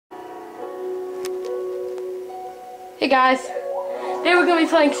Hey guys, today we're going to be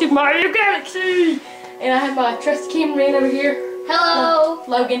playing Super Mario Galaxy! And I have my trusty cameraman over here. Hello!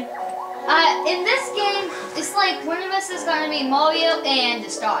 Logan. In this game, it's like one of us is going to be Mario and the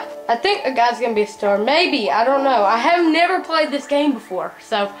star. I think a guy's going to be a star. Maybe, I don't know. I have never played this game before,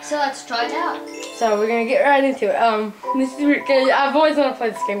 so let's try it out. So we're going to get right into it. This is, I've always wanted to play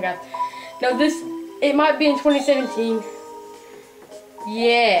this game, guys. No, it might be in 2017.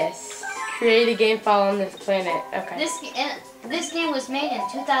 Yes. Create a game file on this planet. Okay. This game was made in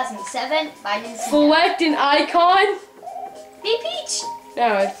 2007 by Nintendo. Select an icon. Hey, Peach.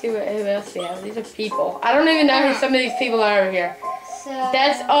 No, let's see what else we have. These are people. I don't even know who some of these people are over here. So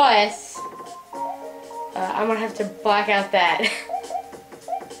that's us. I'm gonna have to black out that. His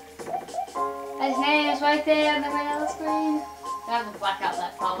name is right there on the middle of the screen. I have to black out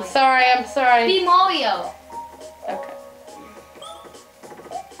that probably. I'm sorry. Be Mario. Okay.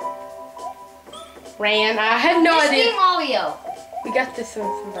 Ran. I have no idea. Be Mario. We got this on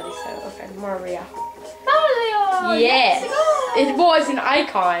somebody, so okay, Mario. Mario. Yes. It was an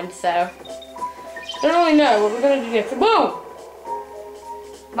icon, so I don't really know what we're gonna do next. Boom.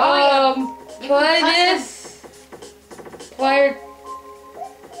 Mario. Play this. Player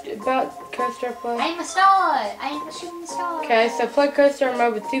about coaster play. I'm a star. I'm a shooting star. Okay, so play coaster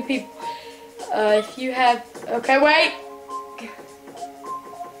mode with 2 people. If you have, okay, wait.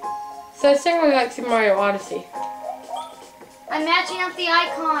 So it's similar like Super Mario Odyssey. I'm matching up the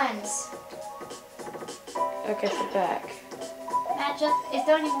icons. Okay, so back. Match up. Is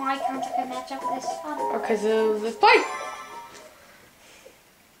there any more icons I can match up with this one? Okay, so let's play.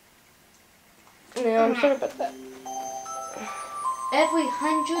 Yeah, I'm sorry about that. Every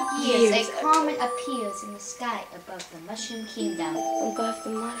 100 years, a comet appears in the sky above the Mushroom Kingdom. Above the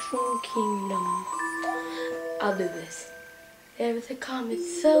Mushroom Kingdom. I'll do this. There was a comet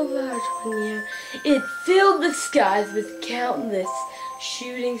so large one year, it filled the skies with countless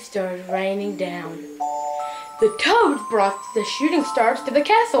shooting stars raining down. The Toads brought the shooting stars to the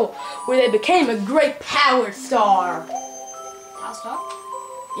castle, where they became a great power star. Power star?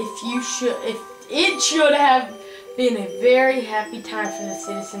 It should have been a very happy time for the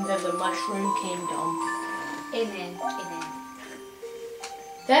citizens of the Mushroom Kingdom. Amen. Amen.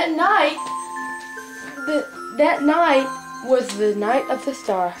 That night was the night of the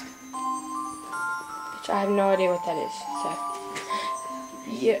star, which I have no idea what that is. So,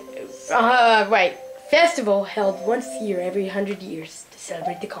 yeah. Wait. Festival held once a year every 100 years to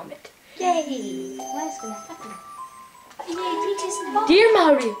celebrate the comet. Yay! What is gonna happen? Yay, Peach's Dear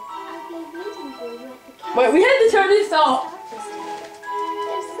Mario. Wait, we had to turn this off.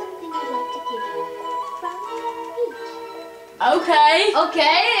 There's something I'd like to give you from Peach. Okay.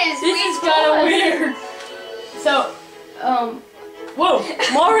 Okay, This is kind of weird. So, whoa,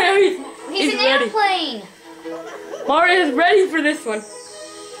 Mario, he's an ready. airplane. Mario's ready for this one.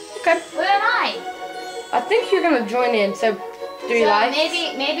 Okay. Where am I? I think you're gonna join in. So, do you like?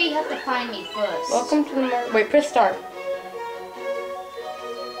 Maybe you have to find me first. Welcome to the Mario. Wait, press start.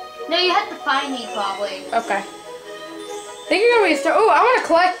 No, you have to find me probably. Okay. I think you're gonna be a star. Oh, I want to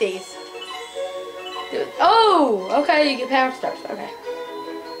collect these. Oh, okay. You get power stars. Okay.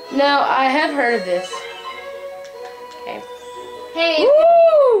 Now I have heard of this. Okay. Hey,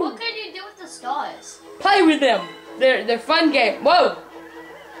 Woo! what can you do with the stars? Play with them. They're fun game. Whoa.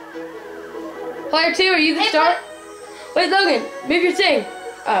 Player 2, are you the star? Wait, Logan, move your thing.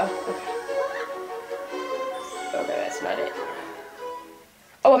 Oh, okay. Okay, that's not it.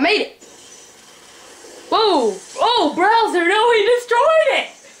 Oh, I made it. Whoa. Oh, Browser, no, he destroyed it.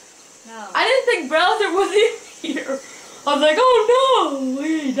 No. I didn't think Browser was in here. I was like, oh no,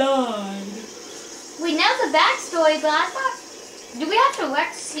 he died. We know the backstory, but I thought, do we have to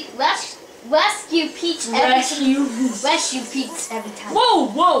rescue Peach rescue Peach every time? Whoa,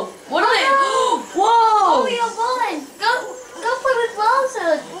 whoa. What are they? Whoa. Oh, we are rolling. Go play with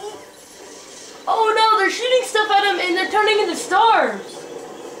Bowser. Oh no, they're shooting stuff at him and they're turning into stars.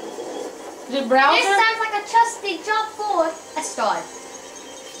 Is it Browser? This sounds like a trusty jump forward. A star.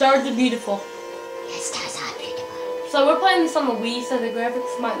 Stars are beautiful. Yes, stars are beautiful. So we're playing this on the Wii, so the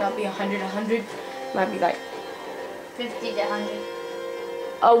graphics might not be 100. Might be like 50 to 100.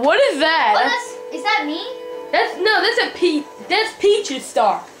 What is that? Oh, is that me? That's Peach's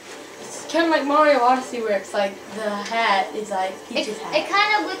star. It's kind of like Mario Odyssey, where it's like the hat is like Peach's hat. It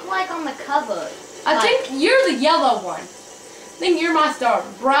kind of looked like on the cover. I think you're the yellow one. I think you're my star.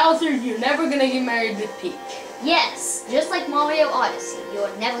 Browser, you're never gonna get married with Peach. Yes, just like Mario Odyssey,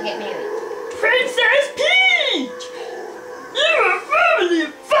 you'll never get married. Princess Peach! You're a family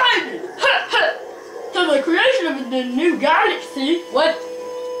of fighters! Ha ha! So the creation of the new galaxy. What?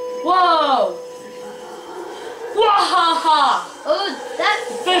 Whoa! Whoa! ha ha! Oh, that.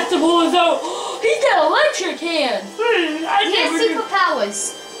 The festival is over. He's got electric hands. He has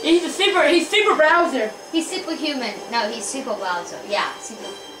superpowers. He's super browser. He's superhuman. No, he's super browser. Yeah, super.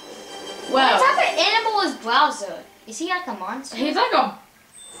 Wow. What type of animal is browser? Is he like a monster? He's like a...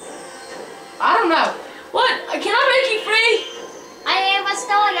 I don't know. What? Can I make you free? I am a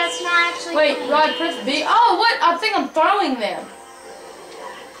star. That's not actually. Wait, free. Rod, press B. Oh, what? I think I'm throwing them.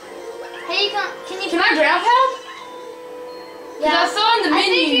 Hey, Can I grab help? Yeah. I saw in the I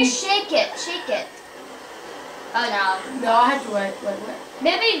menu. think you shake it. Shake it. Oh no. No, I have to wait.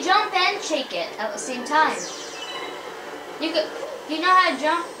 Maybe jump and shake it at the same time. You know how to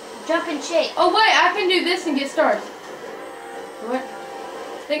jump and shake. Oh wait, I can do this and get started. What?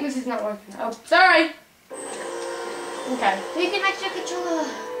 I think this is not working. Oh, sorry. Okay. You can make your controller.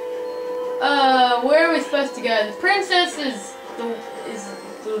 Where are we supposed to go? The princess is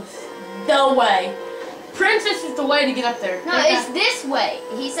the way. Princess is the way to get up there. No, it's this way.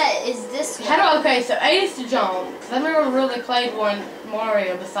 He said it's this way. Okay, so A is to jump. Cause I've never really played one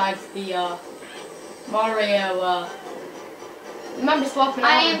Mario besides the Mario. You might be swapping out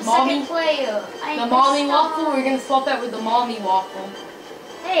I am with mommy. second player. The mommy waffle. We're gonna swap that with the mommy waffle.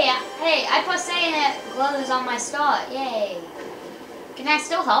 Hey, I put saying that glow is on my star. Yay. Can I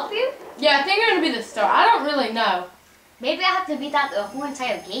still help you? Yeah, I think you're gonna be the star. I don't really know. Maybe I have to beat out the whole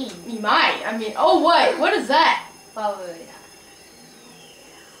entire game. You might. I mean, oh wait, what is that? Probably not.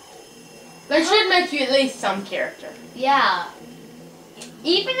 They should make you at least some character. Yeah.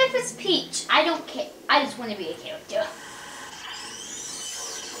 Even if it's Peach, I don't care. I just want to be a character.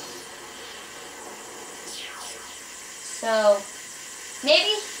 So, maybe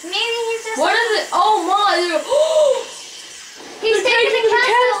he's just. What is it? Oh my! He's taking the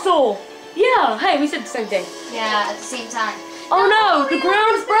castle. Yeah. Hey, we said the same thing. Yeah, at the same time. Oh no! The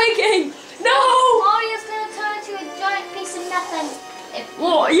ground's breaking. No! Mario's gonna turn into a giant piece of nothing.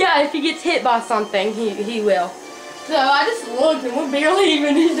 Well, yeah. If he gets hit by something, he will. So I just looked, and we're barely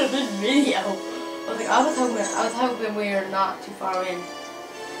even into this video. I was hoping we were not too far in,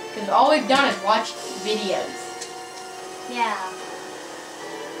 because all we've done is watch videos. Yeah.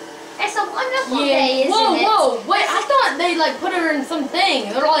 It's a wonderful day, isn't it? Whoa! Wait, I thought they like put her in something.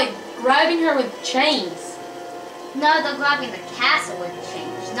 They're like grabbing her with chains. No, they're grabbing the castle with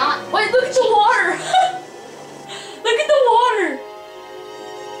chains, not. Wait, look at the water! Look at the water!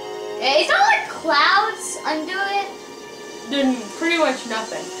 It's not like clouds under it. Then pretty much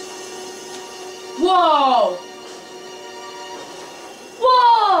nothing. Whoa!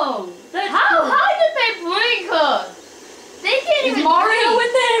 Whoa! That's How cool. high did they bring her? They can't Is even Mario breathe.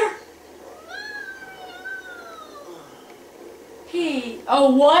 in there?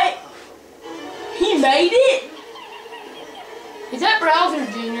 Oh what? He made it? Is that Browser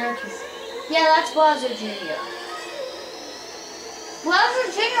Jr.? Yeah, that's Bowser Jr. Bowser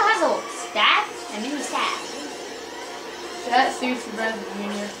Jr. has a staff, a new staff. That's seriously Browser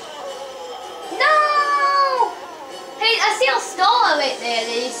Jr. No! Hey, I see a star right there.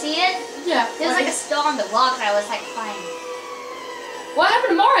 Did you see it? Yeah. There's like a star on the rock that I was like flying. What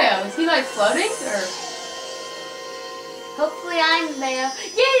happened to Mario? Is he like floating or? Hopefully I'm there.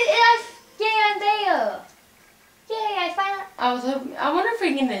 Yay, I'm there. Yay, I finally. I was hoping. I wonder if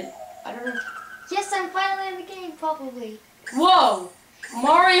we can. I don't know. Yes, I'm finally in the game, probably. Whoa,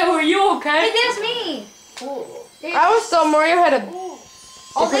 Mario, are you okay? Hey, there's me. I always thought Mario had a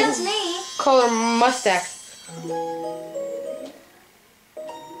Oh, there's me. color mustache.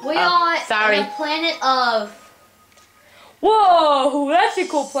 We are sorry. on a planet of. Whoa, that's a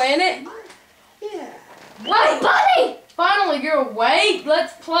cool planet. Yeah. Wait, buddy! Finally, you're awake.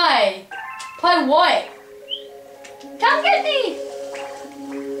 Let's play. Play what? Come get me.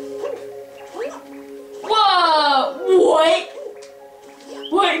 Whoa! What?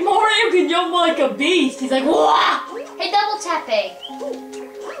 Wait, Mario can jump like a beast. He's like, wah! Hey, double tap A.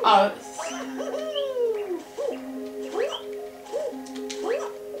 Oh.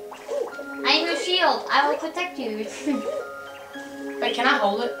 I'm your shield. I will protect you. Wait, can I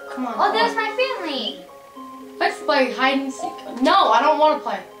hold it? Come on. Oh, come there's on. my family. Let's play hide and seek. No, I don't want to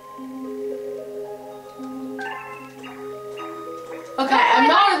play. Okay, I'm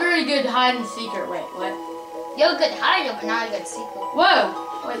not a very good hide and seeker. Wait, what? You're a good hider, but not a good seeker.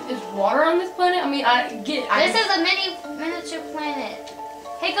 Whoa! Wait, there's water on this planet? I mean, This is a miniature planet.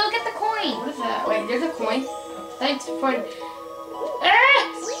 Hey, go get the coin. What is that? Wait, there's a coin. Thanks for.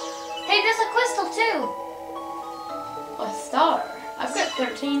 Hey, there's a crystal too. A star. I've got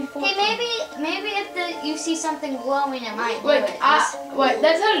 13, 14. Hey, maybe if you see something glowing, it might do Wait, it. wait,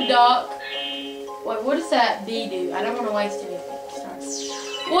 that's a duck. Wait, what does that bee do? I don't want to waste anything. Stars.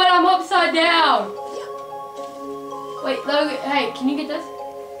 What? I'm upside down. Wait, Logan, hey, can you get this?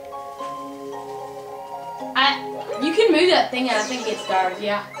 You can move that thing and I think it gets stars,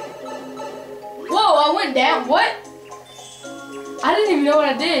 yeah. Whoa, I went down. What? I didn't even know what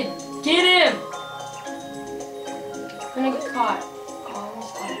I did. Get him! I'm gonna get caught. Oh, I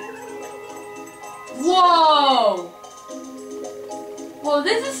almost got him. Whoa! Whoa,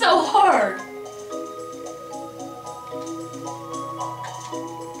 this is so hard.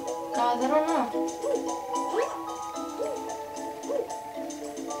 Guys, I don't know.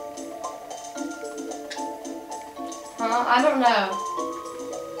 I don't know.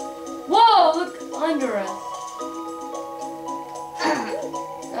 Whoa, look under us.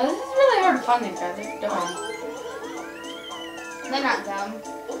 Now, this is really hard to find these guys. They're dumb. They're not dumb.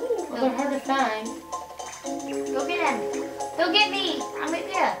 Well, they're hard to find. Go get him. Go get me. I'm right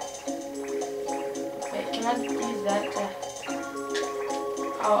there. Wait, can I use that to...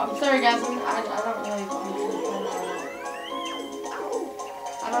 Oh, I'm sorry guys. I don't really want to.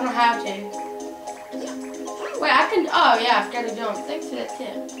 I don't know how to. Wait, I can... Oh, yeah, I've got to jump. Thanks for that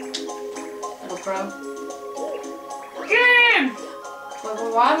tip. Little pro. Get him! Wait,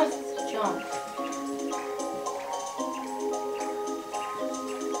 well, why must I jump?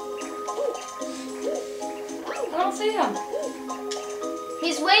 I don't see him.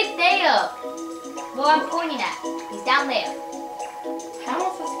 He's way there. Well, I'm pointing at. He's down there. How am I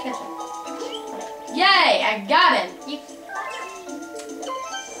supposed to catch him? Yay! I got him!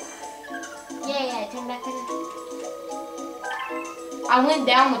 Yeah, turn back. I went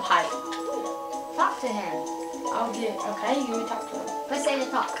down the pipe. Talk to him. I'll get... Okay, you can talk to him. Let's say to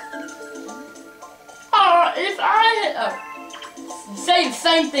talk. Oh, if I... Oh. Say the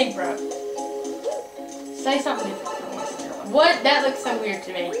same thing, bro. Say something different. What? That looks so weird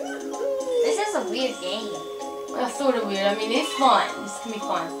to me. This is a weird game. Well, sort of weird. I mean, it's fun. This can be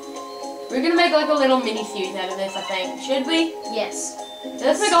fun. We're gonna make like a little mini-series out of this, I think. Should we? Yes.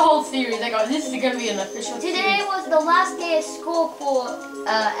 Let's make a whole series. Like, oh, this is gonna be an official Today series. was the last day of school for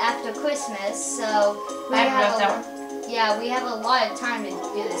after Christmas, so we I have forgot yeah, we have a lot of time to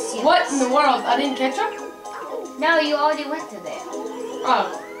do this series. What in the world? I didn't catch him? No, you already went to there. Oh.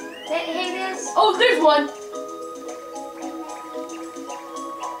 Hey, this. Oh, there's one.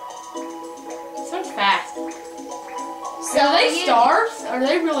 This one's fast. So Are they stars? Are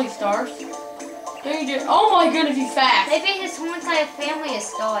they really stars? Oh my goodness, he's fast. Maybe his whole entire family is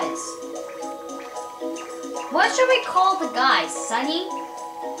stars. What should we call the guy? Sunny?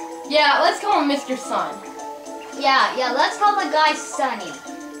 Yeah, let's call him Mr. Sun. Yeah, let's call the guy Sunny.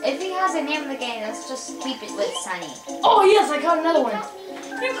 If he has a name in the game, let's just keep it with Sunny. Oh yes, I caught another one.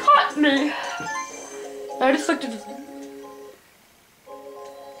 You caught me. I just looked at this.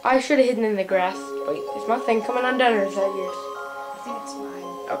 I should have hidden in the grass. Wait, is my thing coming undone or is that yours? I think it's mine.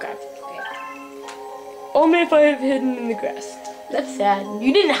 Okay. Only if I have hidden in the grass. That's sad.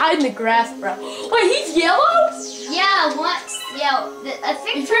 You didn't hide in the grass, bro. Wait, he's yellow? Yeah, once. Yeah, I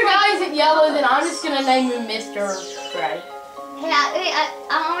think. If your guy isn't yellow, then I'm just gonna name him Mr. Gray. Hey,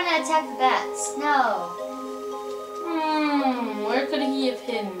 I'm gonna attack the bats. No. Where could he have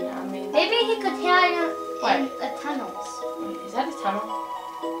hidden? I mean, Maybe he could hide in the tunnels. Wait, is that a tunnel?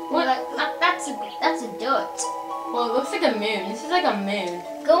 What? That's a dirt. Well, it looks like a moon. This is like a moon.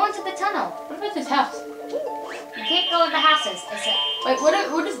 Go into the tunnel. What about this house? You can't go in the houses. Wait,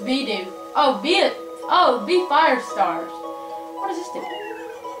 what does B do? Oh, B fire stars. What does this do?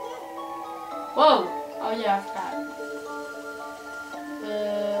 Whoa. Oh yeah, I forgot.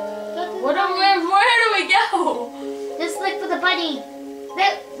 Where do we go? Just look for the bunny.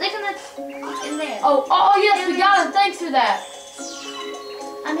 Look in there. Oh yes, we got him. Thanks for that.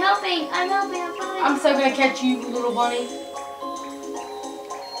 I'm helping. I'm fine. I'm so gonna catch you, little bunny.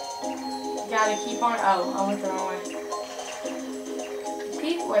 Gotta keep on. Oh, I went the wrong way.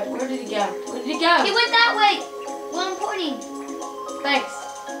 Wait, where did he go? Where did he go? He went that way. Well, I'm pointing. Thanks.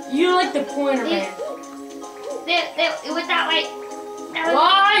 You like the pointer, man. It went that way.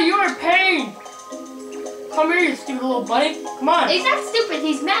 Why? You're a pain. Come here, you stupid little bunny. Come on. He's not stupid.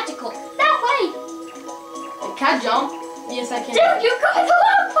 He's magical. That way. Hey, can I jump? Yes, I can. Dude, you're going the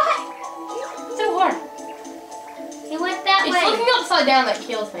wrong way. It's so hard. He went that way. It's looking upside down that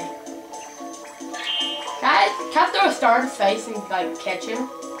kills me. Can I throw a star in his face and like catch him?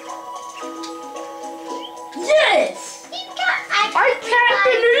 Yes! I can't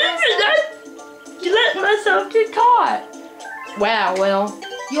believe it! You let myself get caught. Wow, well.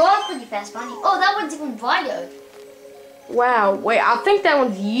 You are pretty fast, Bunny. Oh, that one's even brighter. Wow, wait, I think that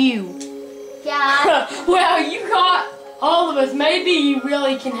one's you. Yeah. Wow, you caught all of us. Maybe you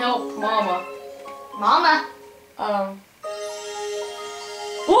really can help Mama. Mama.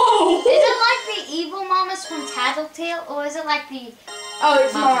 Whoa! Is it like the evil mamas from Tattletale, or is it like the... Oh,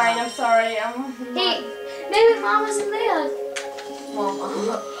 it's Mama. mine. I'm sorry. Hey, maybe mama's in there.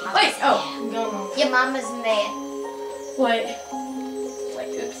 Mama. Wait. Oh, go on. Your mama's in there. Wait.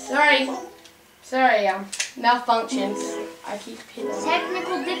 Oops. Sorry. Sorry. Malfunctions. I keep hitting.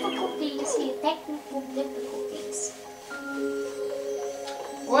 Technical difficulties here. Technical difficulties.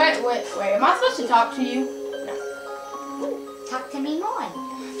 Wait. Am I supposed to talk to you? Talk to me more.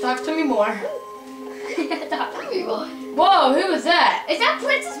 Talk to me more. Talk to me more. Whoa, who was that? Is that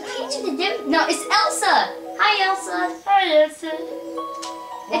Princess Peach in the dim? No, it's Elsa. Hi, Elsa. Hi, Elsa.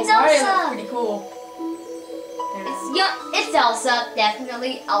 It's Mario Elsa. looks pretty cool. It's Elsa.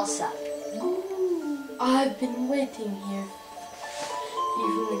 Definitely Elsa. I've been waiting here.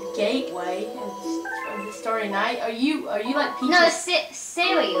 You're from the gateway of the Starry Night. Are you like Peach? No, it's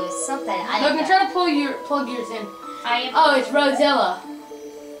Cereal or something. Look, I'm trying to plug yours in. I am. Oh, it's Rosella.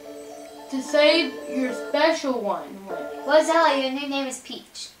 To save your special one. Rosella, your new name is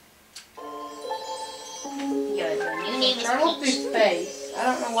Peach. Your new name is Travel Peach. through space. I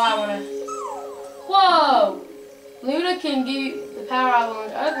don't know why I want to. Whoa! Luna can give you the power I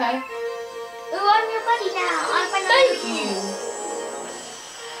want. Okay. Ooh, I'm your buddy now. I'm my Thank you.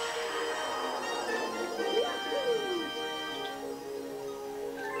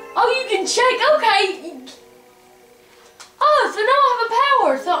 Oh, you can check. Okay. Oh, so now I have a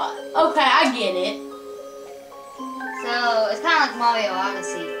power. So okay, I get it. So it's kind of like Mario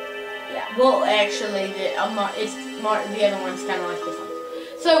Odyssey. Yeah. Well, actually, the other one's kind of like this one.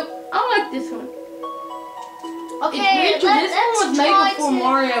 So I like this one. Okay, this one was made try before to...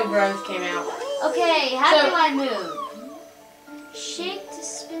 Mario Bros. Came out. Okay, how So- do I move? Shake to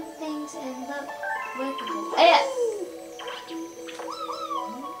spin things and look workable. Yeah.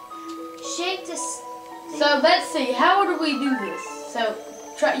 Shake to. So let's see. How do we do this? So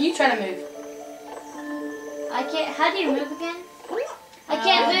you try to move. I can't. How do you move again? I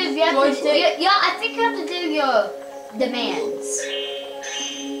can't move. You have joystick. to. Yeah, I think you have to do your demands.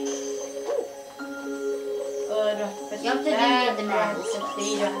 You have to do your demands.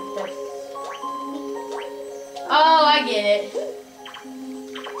 Oh, I get it.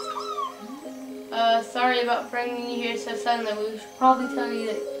 Sorry about bringing you here so suddenly. We should probably tell you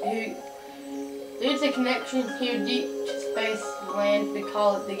that there's a connection here deep to space land. We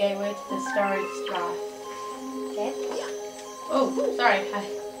call it the gateway to the starry sky. Okay. Oh, sorry.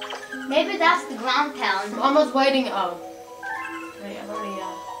 Maybe that's the ground pound. I'm almost waiting. Oh. Wait, I've already,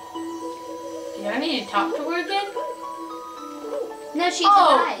 do I need to talk to her again? No, she's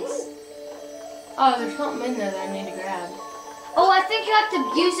nice. Oh, there's something in there that I need to grab. Oh, I think you have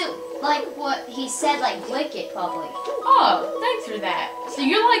to use it like what he said, like lick it probably. Oh, thanks for that. So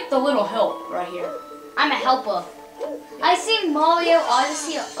you're like the little help right here. I'm a helper. I seen Mario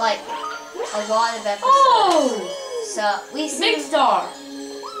Odyssey like a lot of episodes. Oh! So we see. Big star.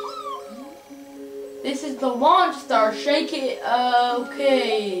 This is the launch star. Shake it.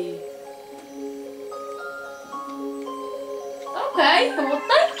 Okay. Okay. Well,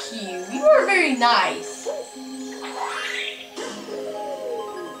 thank you. You are very nice.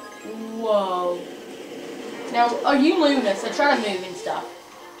 Whoa. Now, are you Luna? So try to move and stuff.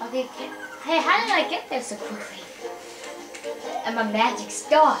 Okay. Hey, how did I get there so quickly? I'm a magic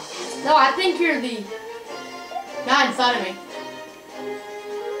star. No, I think you're the guy inside of me.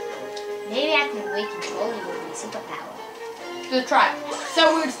 Maybe I can control you with my superpower. Let's try it.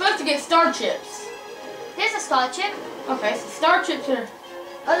 So we were supposed to get star chips. There's a star chip. Okay, so star chips are...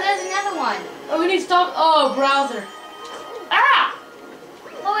 Oh, there's another one. Oh, we need to stop... Oh, browser. Ah!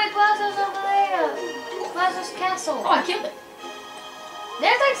 Oh wait, Bowser's over there. Bowser's castle. Oh, I killed it.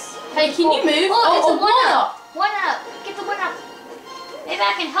 There's like... Hey, can you move? Oh, it's a one up. One up. Get the one up. Maybe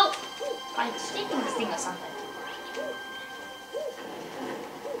I can help by sticking this thing or something.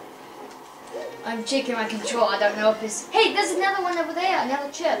 I'm checking my control. I don't know if it's... Hey, there's another one over there.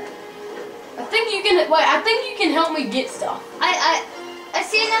 Another chip. I think you can... Wait, I think you can help me get stuff. I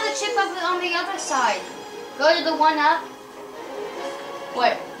see another chip over on the other side. Go to the one up.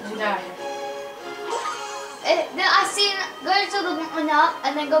 Wait, get out of here. Then I see... Go to the one up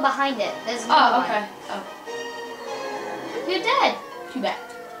and then go behind it. There's another Oh, okay. Oh, one. You're dead. too bad.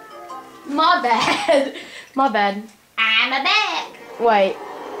 My bad. My bad. I'm a back. Wait.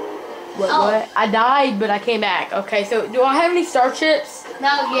 What? Oh. What? I died, but I came back. Okay, so do I have any star chips?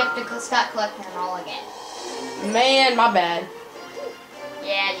 No, you have to start collecting them all again. Man, my bad.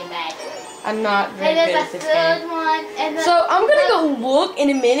 Yeah, you're bad. I'm not very Hey, good there's at a this third game. one. And So I'm gonna go look in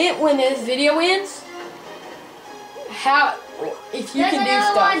a minute when this video ends. How, if you There's can do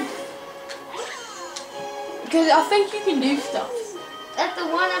another stuff. one. Because I think you can do stuff. at the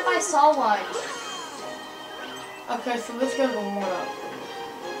one if I saw one. Okay, so let's go to the warm-up.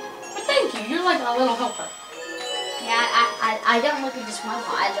 But thank you, you're like a little helper. Yeah, I don't look at just one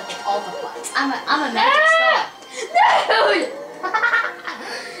pot, I look at all the pots. I'm a magic star. Dude!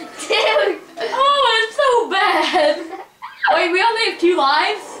 Dude! Oh, it's so bad. Wait, we only have 2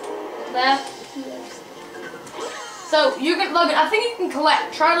 lives left. So you can look. I think you can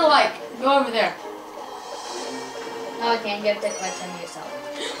collect. Try to like go over there. No, I can't. You have to collect them yourself.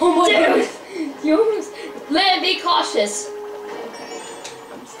 Oh my Dude. goodness! You almost. Let be cautious. Okay.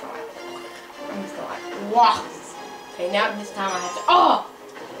 I'm just gonna like walk. Okay, now this time I have to. Oh!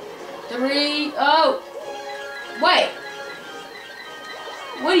 3. Oh! Wait.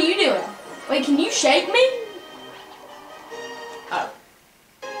 What are you doing? Wait, can you shake me? Oh.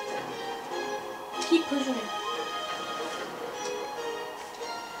 Keep pushing me.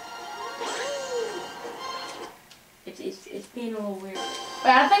 It's being a little weird.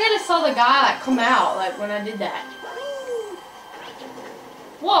 But I think I just saw the guy like come out like when I did that.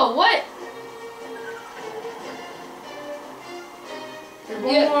 Whoa, what?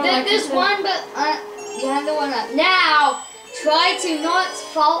 There's one, but you have the one up. Now, try to not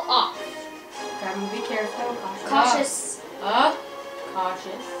fall off. Okay, I'm gonna be careful. Cautious.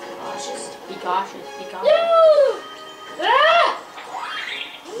 Cautious. Cautious. Be cautious. Be cautious. No! Ah!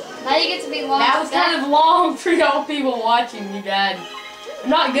 Now you get to be long. That was kind of long for y'all people watching, you guys. I'm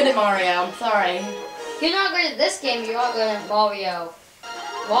not good at Mario, I'm sorry. You're not good at this game, you're not good at Mario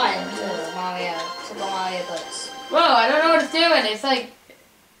 1 to Mario, Super Mario Bros. Whoa, I don't know what it's doing. It's like...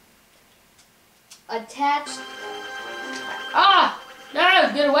 Attached. Ah!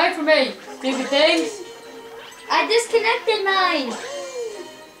 No! Get away from me, stupid things. I disconnected mine.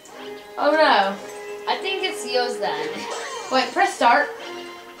 Oh no. I think it's yours then. Wait, press start.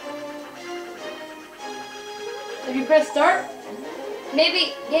 Have you pressed start?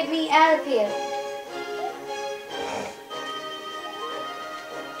 Maybe get me out of here.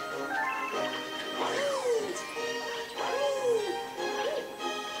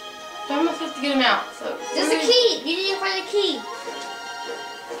 So I'm supposed to get him out. So There's a key. You need to find a key.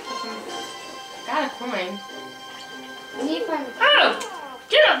 Got a coin. You need to find a key. Oh!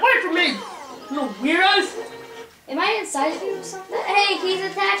 Get away from me! Little weirdos! Am I inside of you or something? Hey, he's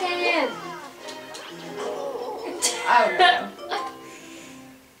attacking him. Oh no.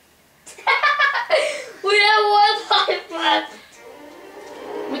 We have 1 life left.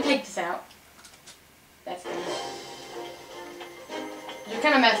 Let me take this out. That's good. You're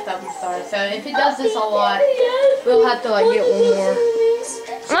kind of messed up, I'm sorry. So if it does this a lot, we'll have to like get one more.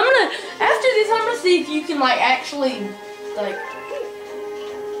 I'm gonna, after this, I'm gonna see if you can like actually, like,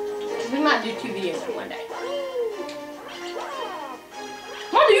 we might do 2 videos in one day.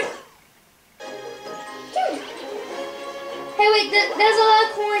 Come on, dude. Hey, wait, there's a lot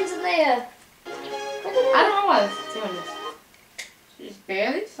of coins in there. I don't know why it's doing this. Just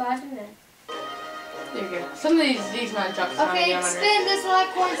barely sliding in. There you go. Some of these nunchucks are Okay, down under. spin, there's a lot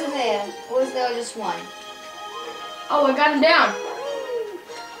of coins in there. Or is there just one? Oh, I got him down.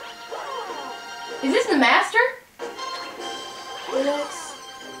 Is this the master? Looks.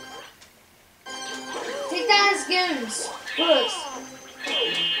 Take down his goons. Looks.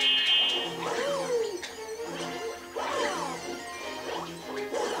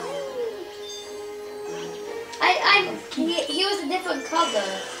 He was a different color.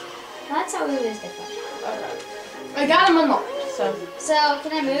 That's how he was different. Okay. I got him unlocked, so. So,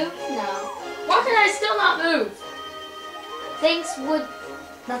 can I move? No. Why can I still not move? Things would...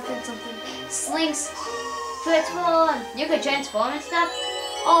 Nothing, something. Slings. Transform. You could transform and stuff.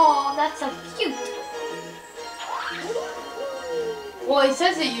 Oh, that's so cute. Well, it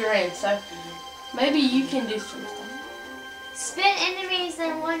says that you're in, so maybe you can do some stuff. Spin enemies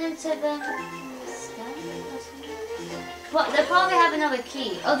and run into them. Well, they'll probably have another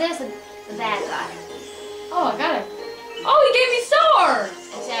key. Oh, there's the bad guy. Oh, I got it. Oh, he gave me stars!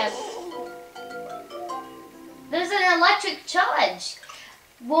 It says, there's an electric charge.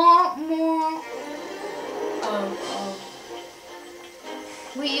 Want more? Oh.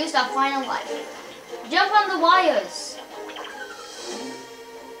 We used our final life. Jump on the wires.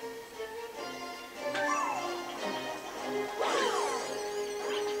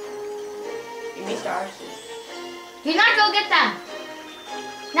 Give me stars. You're not gonna get them.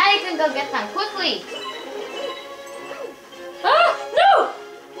 Now you can go get them quickly. Ah! No!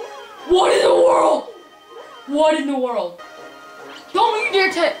 What in the world? What in the world? Don't you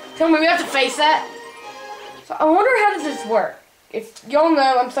dare tell me we have to face that. So I wonder how does this work? If y'all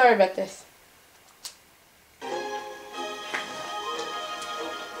know, I'm sorry about this.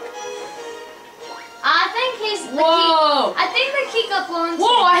 I think he's Whoa! I think the key got blown.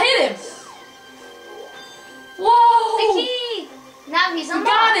 Whoa! I hit him. Whoa! The key. Now he's unlocked.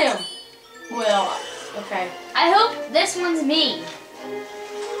 Got him. Well, okay. I hope this one's me.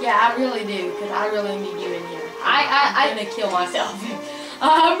 Yeah, I really do, because I really need you in here. I'm gonna kill myself.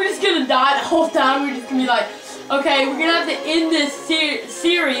 I'm just gonna die the whole time. We're just gonna be like, okay, we're gonna have to end this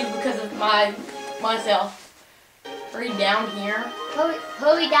series because of myself. Hurry down here.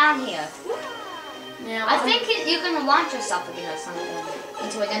 Hurry down here. Now I think you're gonna launch yourself again or something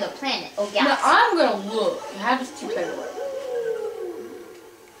into another planet or galaxy. No, I'm gonna look. How does two-player work?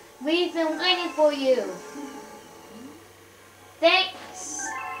 We've been waiting for you. Thanks.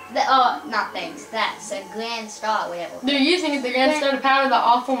 Not thanks. That's a grand star, whatever. They're using the grand star to power the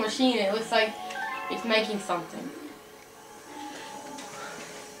awful machine. It looks like it's making something.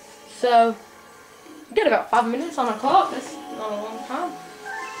 So, we got about 5 minutes on the clock. That's not a long time.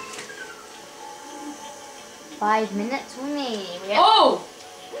 5 minutes for me. Oh!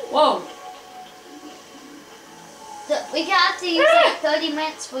 Whoa! So we got to use like 30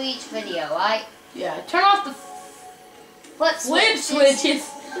 minutes for each video, right? Yeah, turn off the flip switches.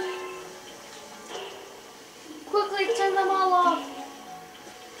 Quickly turn them all off.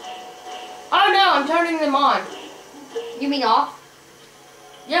 Oh no, I'm turning them on. You mean off?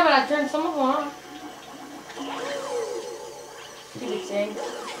 Yeah, but I turned some of them on. Stupid thing.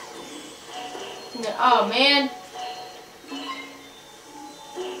 Oh man.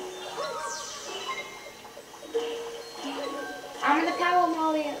 I'm gonna power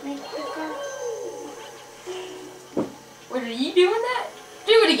Mario. Make it quicker. What are you doing that?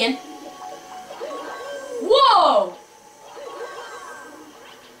 Do it again. Whoa!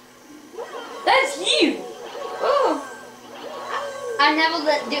 That's you! Oh! I never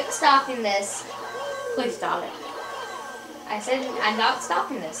stopping this. Please stop it. I said I'm not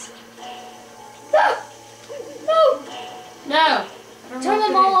stopping this. No! No! No! Turn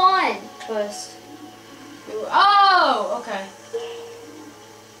them all on first. Oh! Okay.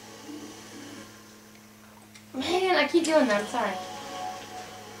 Man, I keep doing that. I'm sorry.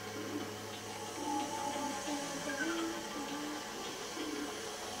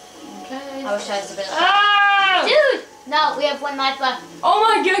 Okay. I wish I was a bit. Ah! Dude! No, we have 1 life left. Oh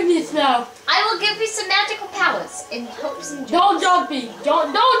my goodness, no! I will give you some magical powers in hopes and dreams. Don't jump me!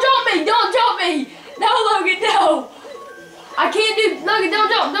 Don't jump me! Don't jump me! No, Logan, no! I can't do. Logan, don't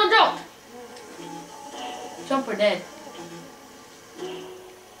jump! Don't jump! Jump or dead.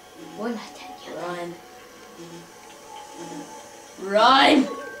 We're not dead yet. Run. Run!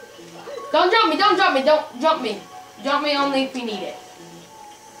 Don't jump me! Don't jump me! Don't jump me! Jump me only if we need it.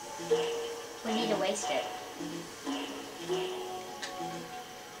 We need to waste it.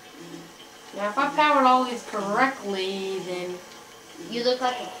 Now, if I powered all these correctly, then... You look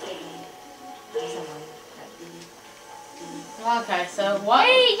like a kid. Someone. Okay, so what?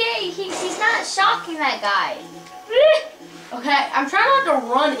 Hey, he's not shocking that guy. Okay, I'm trying not to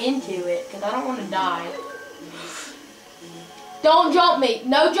run into it, because I don't want to die. Don't jump me.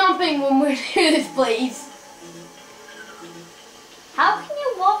 No jumping when we do this, please. How can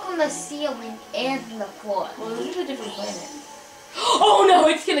you walk on the ceiling and the floor? Well, this is a different planet. Oh no,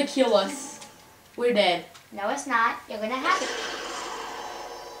 it's gonna kill us. We're dead. No, it's not. You're gonna have it.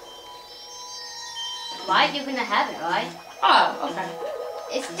 Right? You're gonna have it, right? Oh, okay.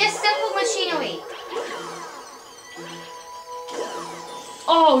 It's just simple machinery.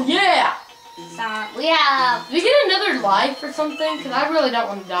 Oh yeah. So we have. Did we get another life or something? Because I really don't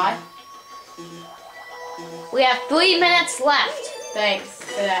want to die. We have 3 minutes left. Thanks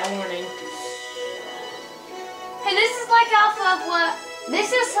for that warning. Hey, this is like alpha of what?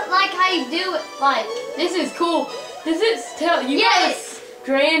 This is like how you do it. Like This is cool. Does it tell you? Yeah, got a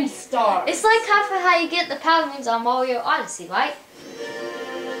grand star. it's like how you get the power rings on Mario Odyssey, right?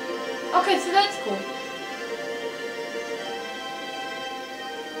 Okay, so that's cool.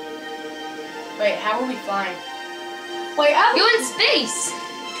 Wait, how are we flying? Wait, You're in space.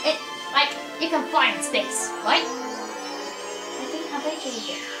 Like you can fly in space, right? I bet you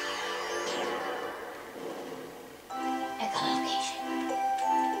can. Echolocation.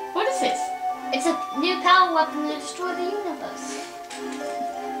 What is this? It's a new power weapon to destroy the universe.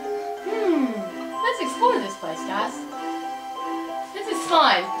 Let's explore this place, guys. This is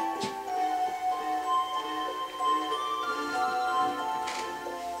fun.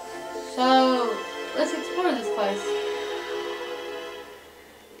 So, let's explore this place.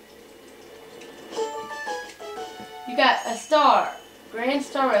 You got a star. Grand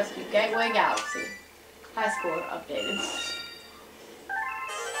Star Rescue, Gateway Galaxy. High score updated.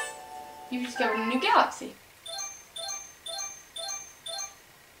 You've discovered a new galaxy.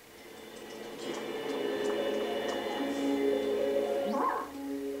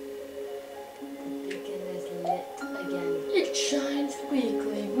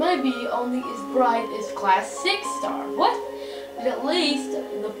 might be only as bright as Class 6 star. What? But at least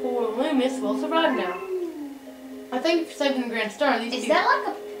the poor Loomis will survive now. I thank you for saving the Grand Star. Is that like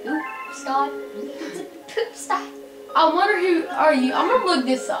a poop star? It's a poop star. I wonder who are you? I'm gonna look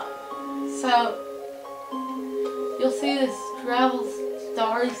this up. So you'll see this travel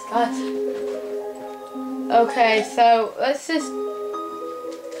starry skies. Okay, so let's just.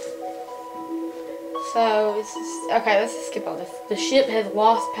 Okay, let's just skip all this. The ship has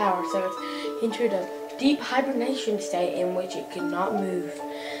lost power, so it's entered a deep hibernation state in which it could not move.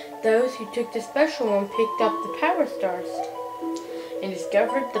 Those who took the special one picked up the power stars and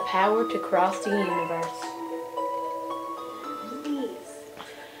discovered the power to cross the universe.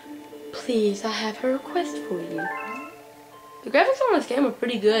 Please, I have a request for you. The graphics on this game are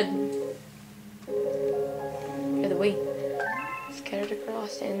pretty good. For the Wii. Scattered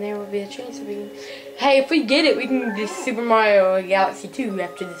across, and there will be a chance that we can... Hey, if we get it, we can do Super Mario Galaxy 2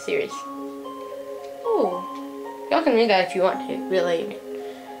 after the series. Oh. Y'all can read that if you want to, really.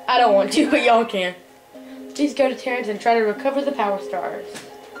 I don't want to, but y'all can. Please go to Terrence and try to recover the power stars.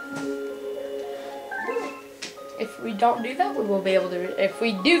 If we don't do that, we will be able to... If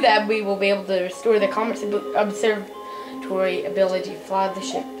we do that, we will be able to restore the Comet's observatory ability to fly the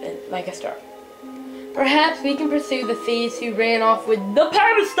ship like a star. Perhaps we can pursue the thieves who ran off with the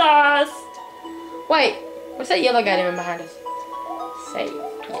power stars. Wait, what's that yellow guy doing behind us? Save,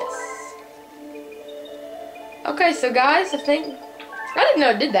 yes. Okay, so guys, I think... I didn't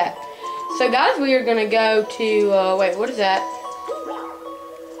know it did that. So guys, we are gonna go to... wait, what is that?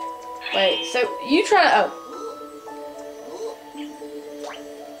 Wait, so you try to... Oh.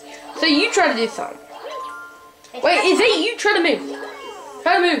 So you try to do something. Wait, is it you try to move?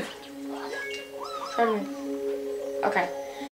 Try to move. Try to move. Okay.